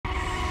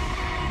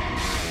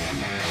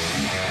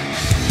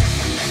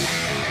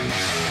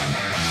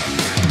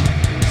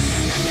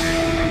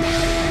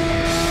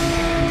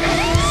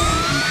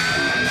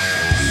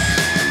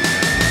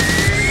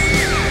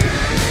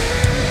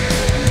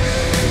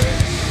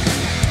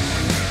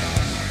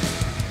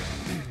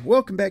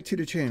welcome back to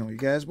the channel, you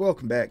guys.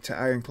 Welcome back to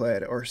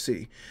Ironclad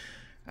RC.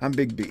 I'm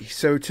Big B.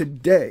 So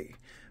today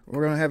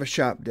we're gonna have a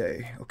shop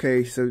day.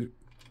 Okay, so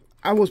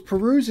I was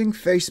perusing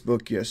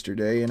Facebook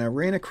yesterday and I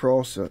ran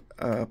across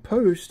a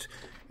post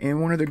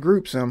in one of the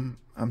groups I'm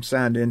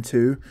signed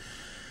into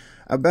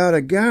about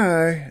a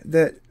guy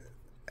that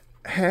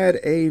had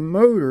a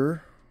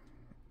motor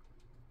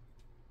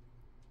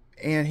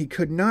and he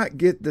could not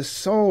get the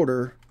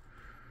solder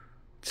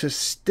to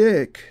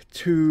stick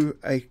to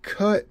a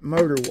cut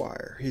motor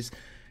wire.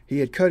 He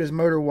had cut his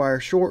motor wire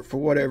short for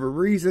whatever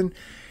reason,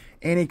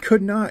 and he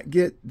could not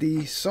get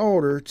the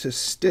solder to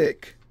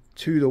stick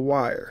to the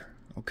wire.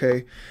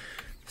 Okay,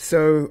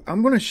 so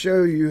I'm going to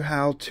show you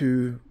how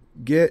to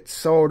get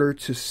solder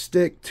to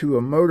stick to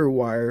a motor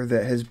wire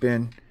that has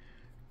been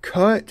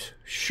cut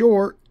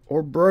short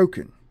or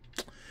broken.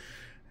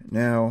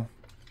 Now,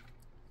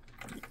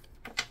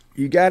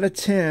 you got to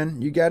tin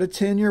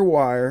your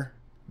wire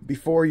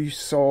before you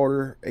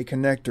solder a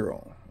connector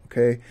on,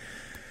 okay?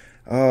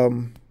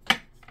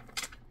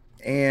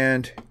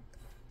 And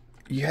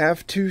you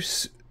have to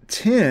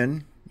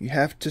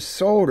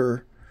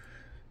solder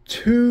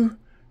to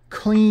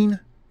clean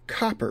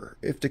copper.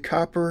 If the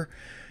copper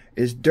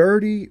is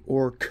dirty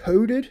or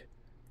coated,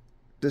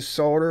 the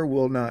solder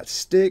will not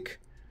stick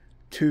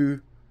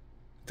to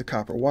the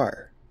copper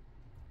wire.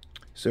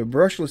 So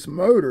brushless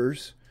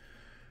motors,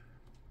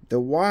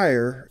 the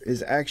wire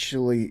is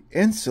actually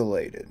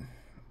insulated.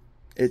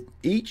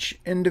 Each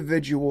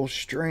individual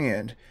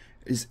strand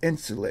is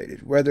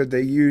insulated, whether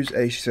they use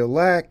a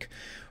shellac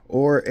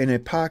or an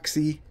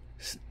epoxy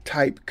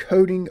type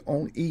coating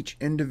on each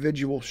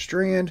individual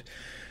strand.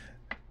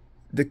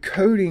 The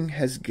coating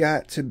has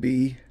got to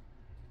be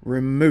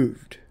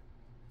removed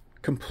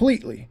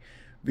completely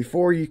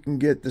before you can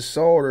get the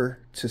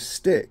solder to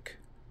stick.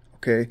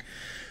 Okay,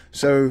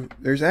 so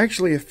there's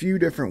actually a few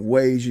different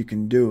ways you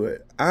can do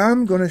it.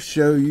 I'm going to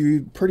show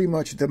you pretty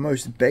much the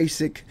most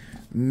basic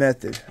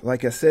method.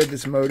 Like I said,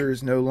 this motor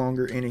is no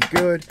longer any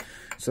good,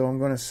 so I'm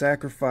going to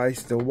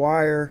sacrifice the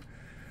wire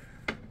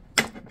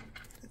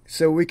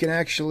so we can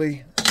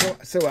actually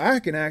so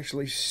I can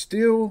actually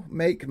still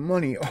make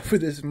money off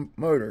of this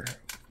motor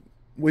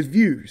with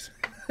views.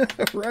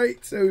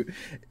 Right? So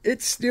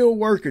it's still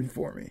working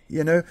for me,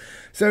 you know.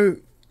 So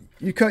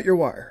you cut your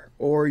wire,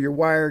 or your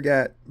wire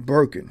got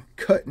broken,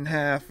 cut in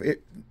half,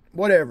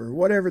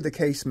 whatever the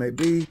case may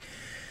be.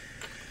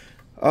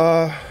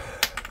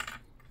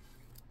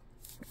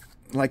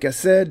 Like I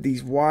said,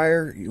 these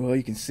wire, well,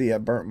 you can see I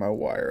burnt my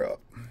wire up.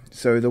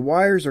 So the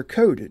wires are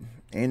coated,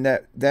 and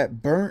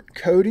that burnt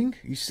coating,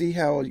 you see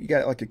how you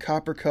got like a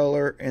copper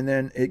color, and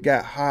then it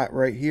got hot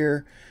right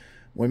here.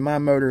 When my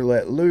motor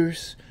let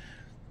loose,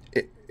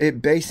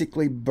 it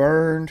basically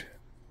burned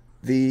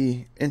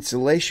the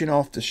insulation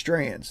off the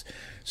strands.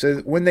 So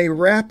when they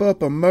wrap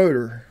up a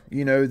motor,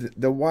 you know,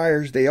 the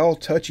wires, they all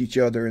touch each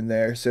other in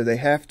there, so they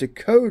have to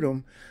coat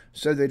them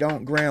so they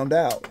don't ground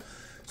out.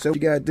 So what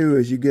you got to do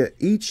is you get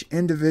each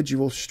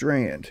individual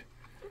strand.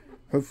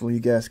 Hopefully you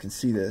guys can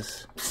see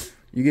this.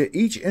 You get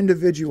each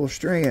individual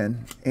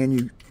strand,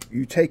 and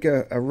you take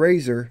a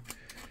razor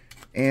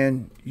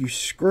and you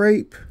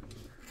scrape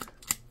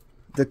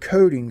the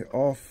coating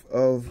off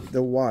of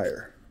the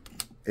wire.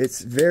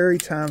 It's very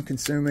time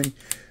consuming.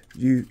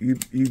 You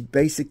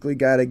basically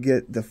got to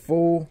get the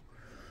full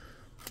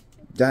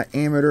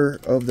diameter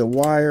of the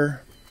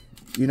wire.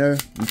 You know,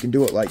 you can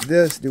do it like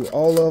this, do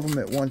all of them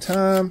at one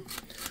time,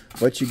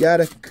 but you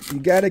gotta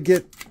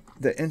get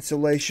the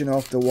insulation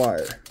off the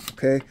wire.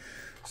 Okay,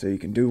 so you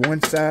can do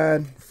one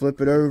side,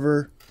 flip it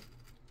over,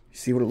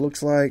 see what it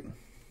looks like.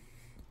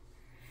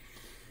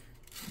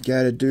 You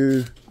gotta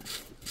do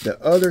the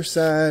other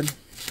side.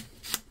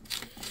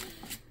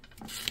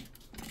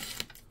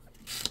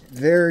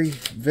 Very,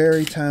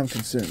 very time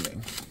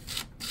consuming.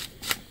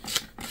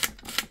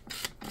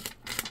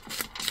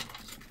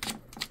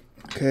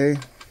 Okay,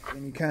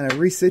 then you kind of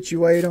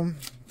resituate them,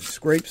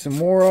 scrape some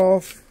more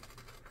off.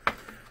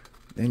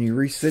 Then you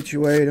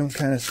resituate them,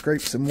 kind of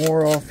scrape some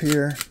more off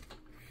here.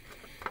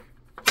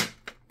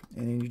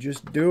 And you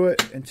just do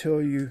it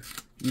until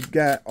you've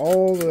got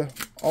all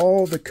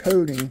the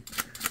coating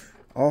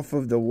off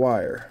of the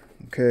wire.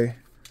 Okay.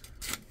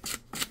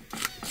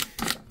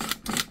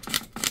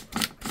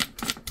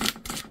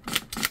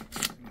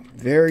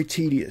 Very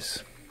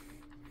tedious.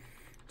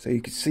 So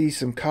you can see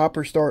some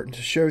copper starting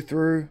to show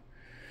through.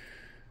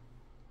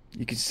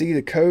 You can see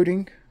the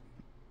coating.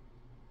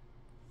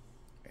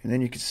 And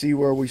then you can see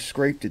where we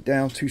scraped it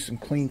down to some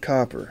clean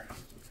copper.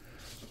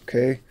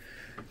 Okay.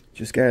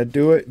 Just got to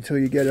do it until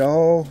you get it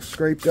all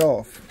scraped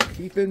off.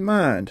 Keep in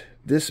mind,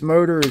 this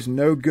motor is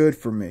no good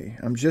for me.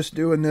 I'm just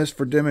doing this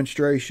for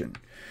demonstration.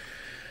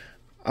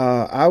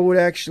 I would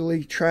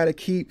actually try to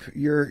keep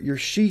your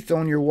sheath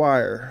on your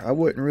wire. I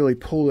wouldn't really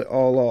pull it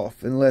all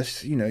off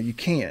unless, you know, you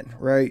can,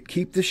 right?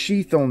 Keep the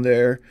sheath on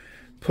there.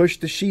 Push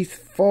the sheath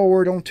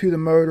forward onto the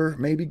motor.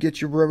 Maybe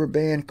get your rubber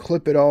band,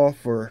 clip it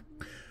off, or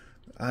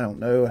I don't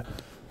know,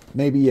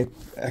 maybe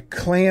a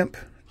clamp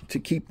to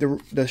keep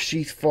the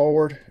sheath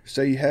forward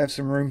so you have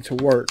some room to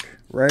work,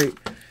 right?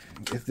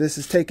 if this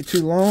is taking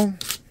too long,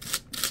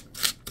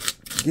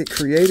 get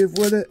creative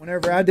with it.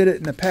 Whenever I did it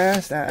in the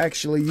past, I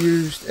actually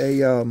used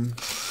a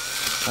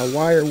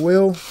wire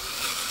wheel.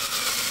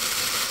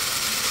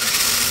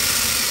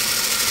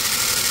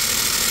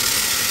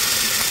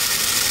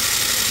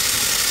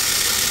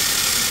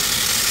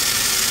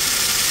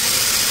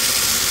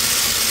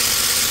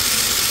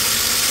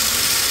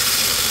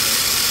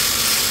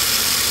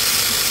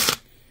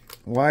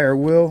 Wire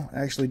wheel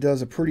actually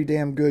does a pretty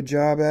damn good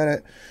job at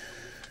it.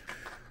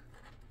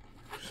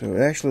 So it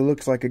actually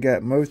looks like I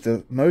got most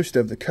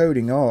of the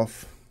coating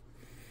off.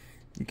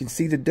 You can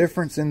see the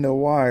difference in the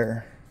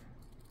wire.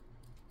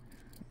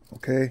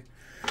 Okay.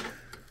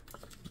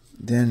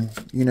 Then,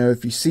 you know,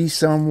 if you see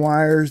some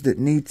wires that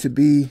need to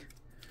be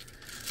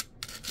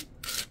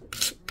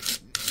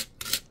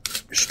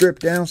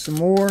stripped down some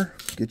more,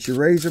 get your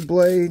razor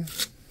blade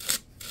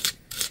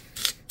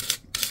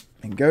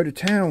and go to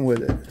town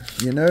with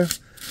it, you know.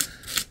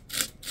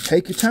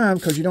 Take your time,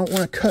 because you don't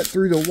want to cut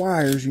through the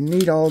wires. You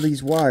need all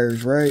these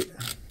wires, right?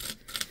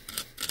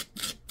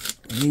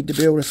 You need to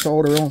be able to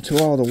solder onto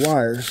all the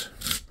wires.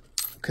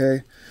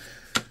 Okay.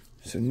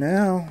 So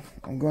now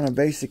I'm going to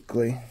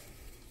basically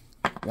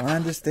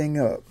line this thing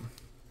up.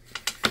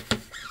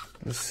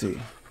 Let's see.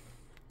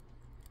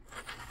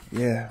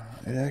 Yeah,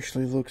 it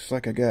actually looks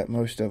like I got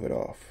most of it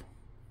off.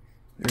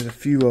 There's a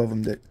few of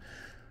them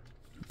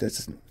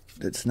that's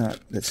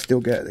still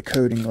got the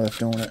coating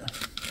left on it.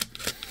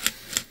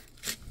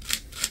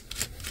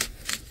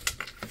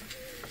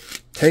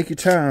 Take your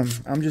time.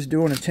 I'm just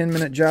doing a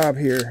 10-minute job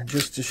here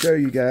just to show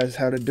you guys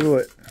how to do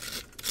it.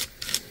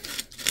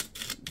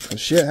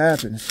 Because shit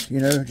happens, you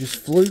know, just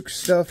fluke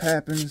stuff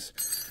happens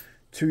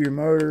to your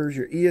motors.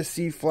 Your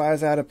ESC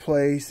flies out of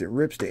place. It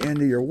rips the end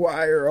of your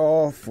wire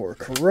off. Or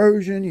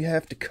corrosion, you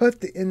have to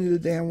cut the end of the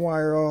damn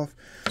wire off.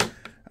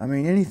 I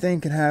mean,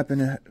 anything can happen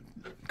to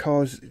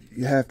cause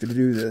you have to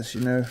do this,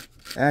 you know.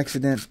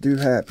 Accidents do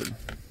happen.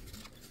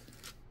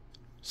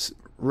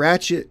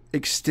 Ratchet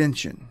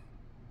extension.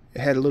 It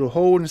had a little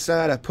hole in the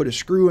side. I put a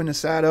screw in the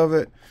side of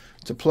it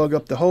to plug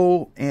up the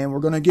hole. And we're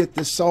going to get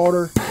this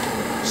solder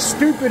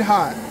stupid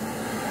hot.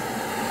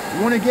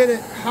 You want to get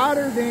it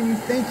hotter than you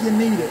think you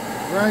need it,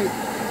 right?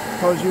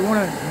 Because you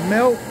want to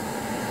melt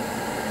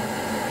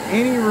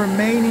any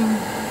remaining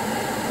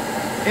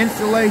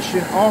insulation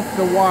off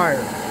the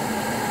wire.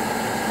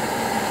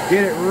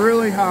 Get it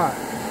really hot.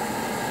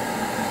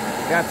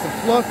 Got some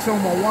flux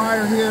on my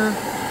wire here.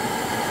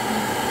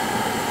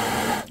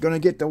 Going to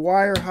get the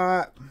wire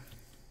hot.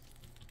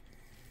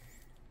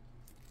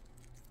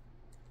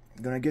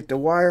 Gonna get the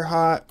wire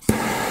hot.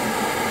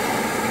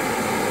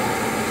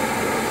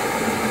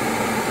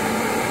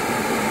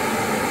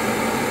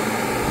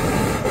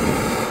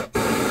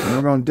 And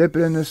we're gonna dip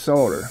it in this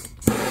solder.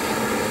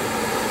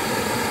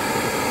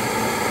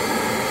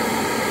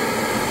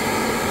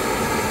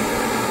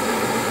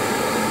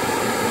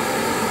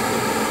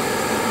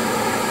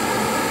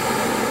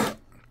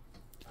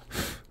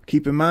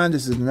 Keep in mind,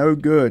 this is no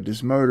good.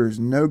 This motor is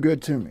no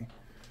good to me.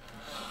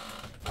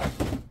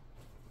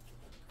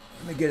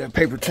 Let me get a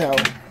paper towel.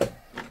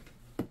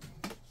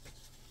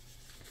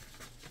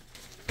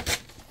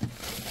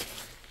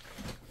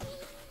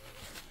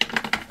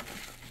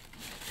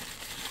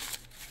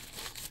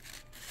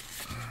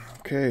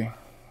 Okay,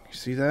 you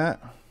see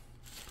that?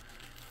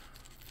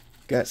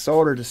 Got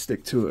solder to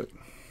stick to it.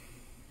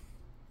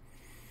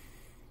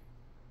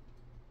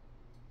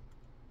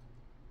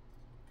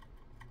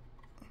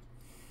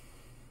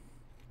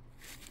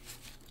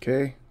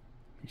 Okay,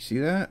 you see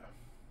that?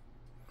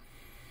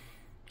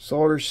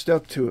 Solder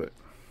stuck to it.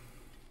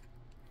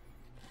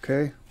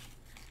 Okay.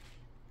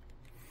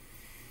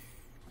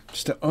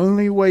 It's the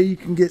only way you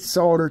can get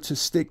solder to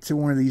stick to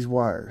one of these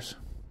wires.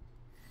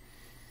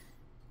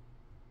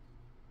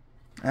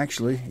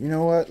 Actually, you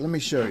know what? Let me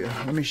show you.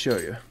 Let me show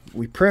you.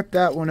 We prepped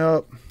that one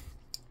up.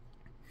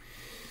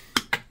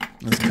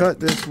 Let's cut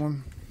this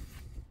one.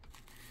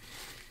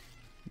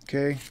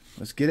 Okay.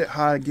 Let's get it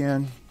hot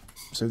again.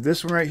 So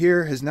this one right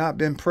here has not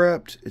been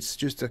prepped. It's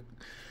just a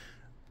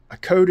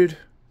coated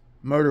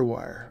motor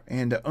wire,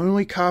 and the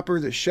only copper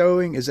that's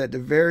showing is at the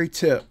very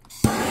tip.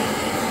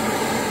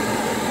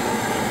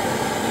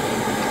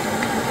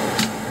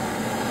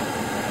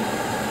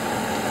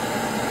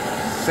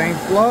 Same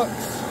flux.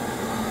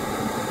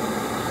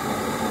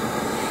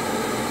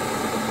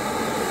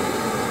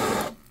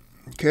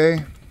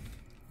 Okay.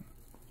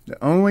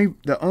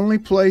 The only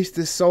place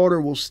this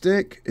solder will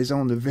stick is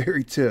on the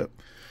very tip.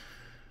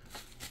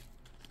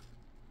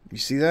 You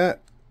see that?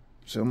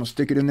 So I'm going to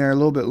stick it in there a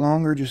little bit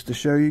longer just to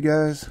show you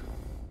guys.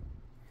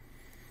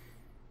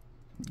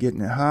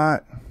 Getting it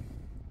hot.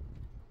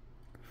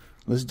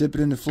 Let's dip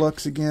it in the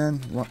flux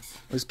again.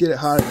 Let's get it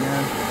hot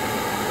again.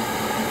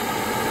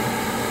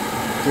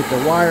 Get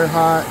the wire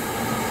hot.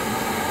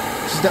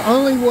 This is the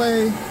only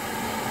way.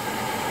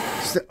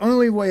 It's the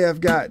only way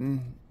I've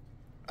gotten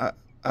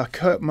a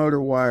cut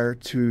motor wire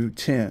to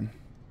 10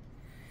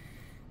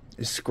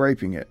 is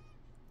scraping it.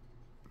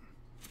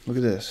 Look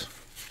at this.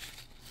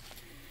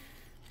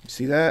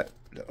 See that?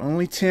 The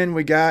only tin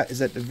we got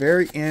is at the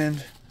very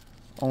end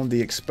on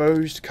the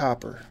exposed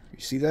copper.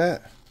 You see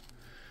that?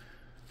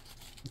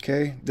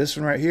 Okay, this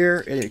one right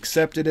here, it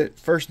accepted it.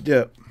 First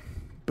dip.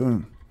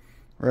 Boom.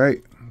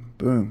 Right?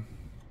 Boom.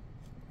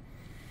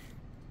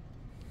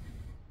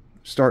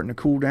 Starting to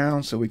cool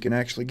down so we can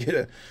actually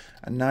get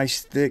a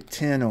nice thick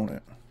tin on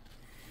it.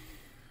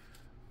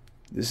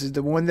 This is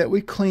the one that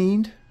we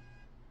cleaned.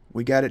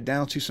 We got it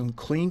down to some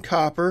clean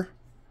copper.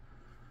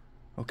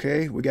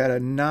 Okay, we got a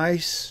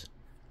nice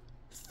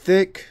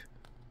thick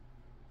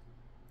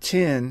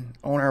tin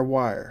on our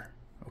wire.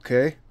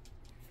 Okay,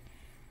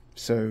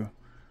 so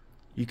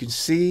you can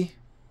see,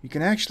 you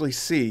can actually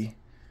see,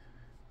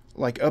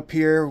 like up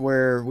here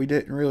where we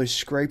didn't really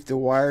scrape the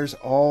wires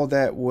all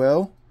that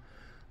well,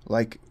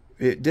 like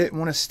it didn't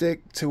want to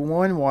stick to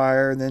one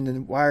wire, and then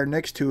the wire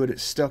next to it, it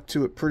stuck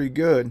to it pretty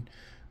good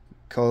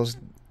because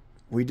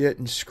we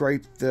didn't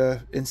scrape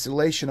the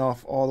insulation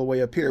off all the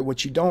way up here,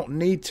 which you don't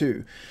need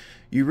to.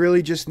 You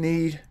really just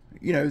need,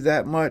 you know,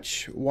 that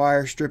much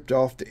wire stripped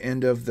off the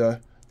end of the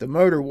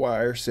motor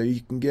wire so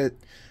you can get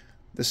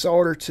the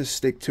solder to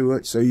stick to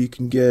it, so you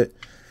can get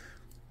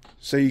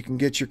your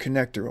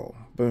connector on.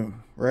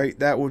 Boom. Right?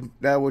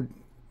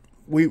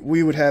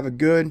 We would have a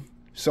good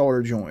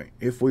solder joint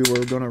if we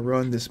were going to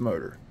run this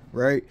motor,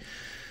 right?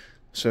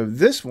 So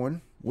this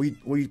one, we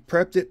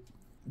prepped it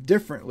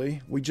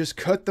differently. We just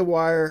cut the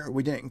wire.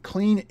 We didn't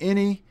clean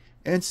any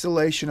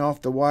insulation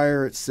off the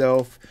wire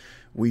itself.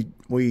 We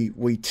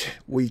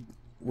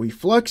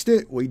fluxed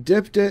it, we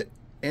dipped it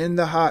in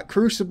the hot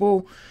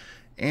crucible,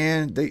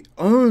 and the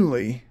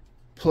only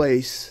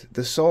place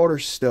the solder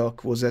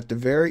stuck was at the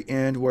very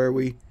end where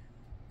we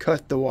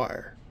cut the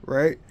wire,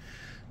 right?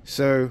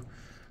 So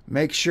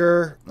make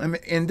sure, I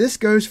mean, and this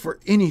goes for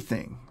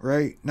anything,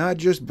 right? Not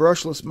just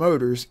brushless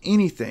motors,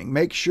 anything.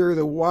 Make sure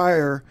the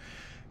wire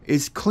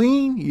is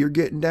clean. You're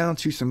getting down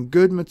to some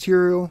good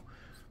material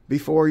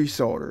before you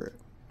solder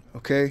it.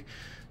 Okay,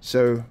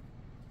 so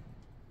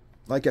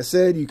like I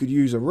said, you could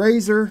use a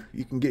razor.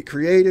 You can get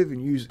creative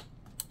and use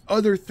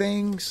other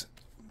things.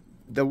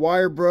 The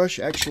wire brush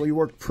actually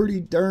worked pretty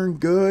darn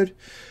good.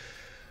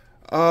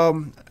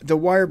 The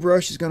wire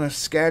brush is going to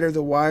scatter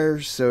the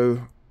wires,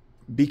 so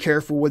be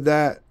careful with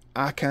that.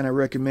 I kind of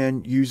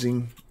recommend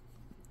using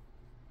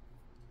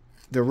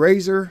the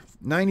razor,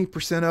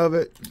 90% of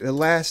it. The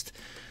last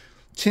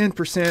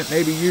 10%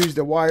 maybe use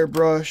the wire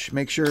brush.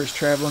 Make sure it's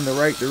traveling the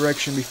right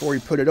direction before you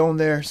put it on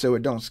there so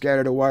it don't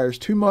scatter the wires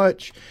too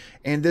much.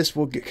 And this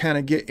will kind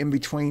of get in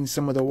between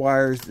some of the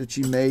wires that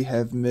you may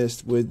have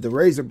missed with the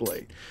razor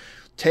blade.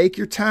 Take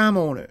your time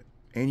on it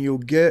and you'll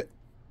get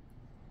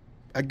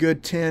a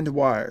good tinned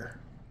wire.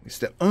 It's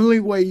the only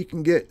way you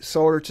can get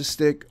solder to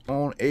stick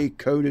on a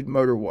coated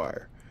motor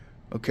wire.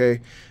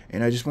 Okay,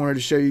 and I just wanted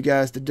to show you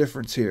guys the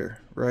difference here,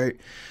 right?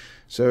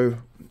 So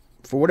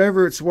for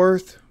whatever it's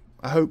worth,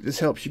 I hope this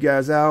helps you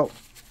guys out.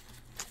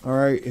 All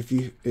right, if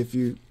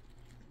you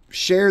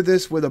share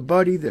this with a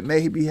buddy that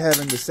may be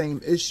having the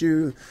same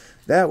issue,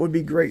 that would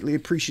be greatly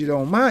appreciated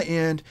on my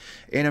end,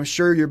 and I'm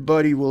sure your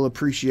buddy will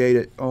appreciate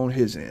it on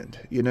his end,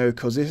 you know,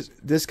 because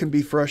this can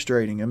be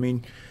frustrating. I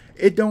mean,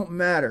 it don't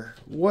matter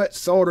what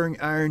soldering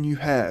iron you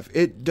have.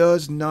 It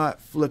does not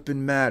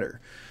flipping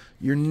matter.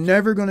 You're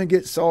never going to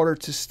get solder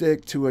to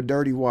stick to a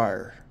dirty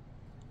wire.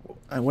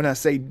 And when I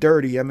say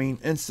dirty, I mean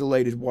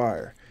insulated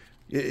wire.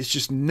 It's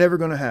just never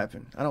going to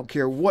happen. I don't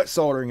care what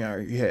soldering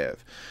iron you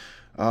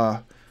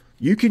have.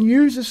 You can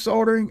use a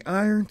soldering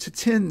iron to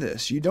tin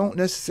this. You don't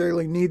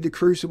necessarily need the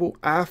crucible.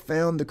 I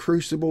found the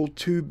crucible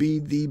to be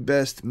the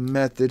best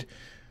method.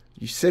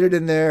 You set it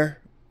in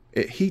there.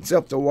 It heats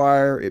up the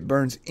wire. It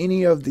burns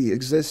any of the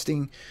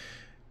existing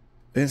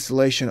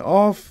insulation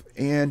off,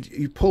 and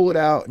you pull it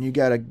out and you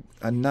got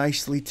a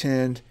nicely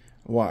tinned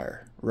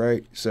wire,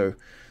 right? So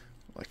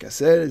like I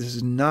said, this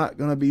is not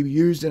going to be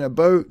used in a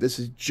boat. This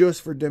is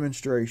just for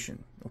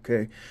demonstration.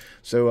 Okay,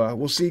 so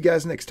we'll see you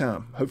guys next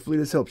time. Hopefully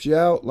this helps you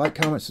out. Like,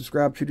 comment,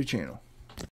 subscribe to the channel.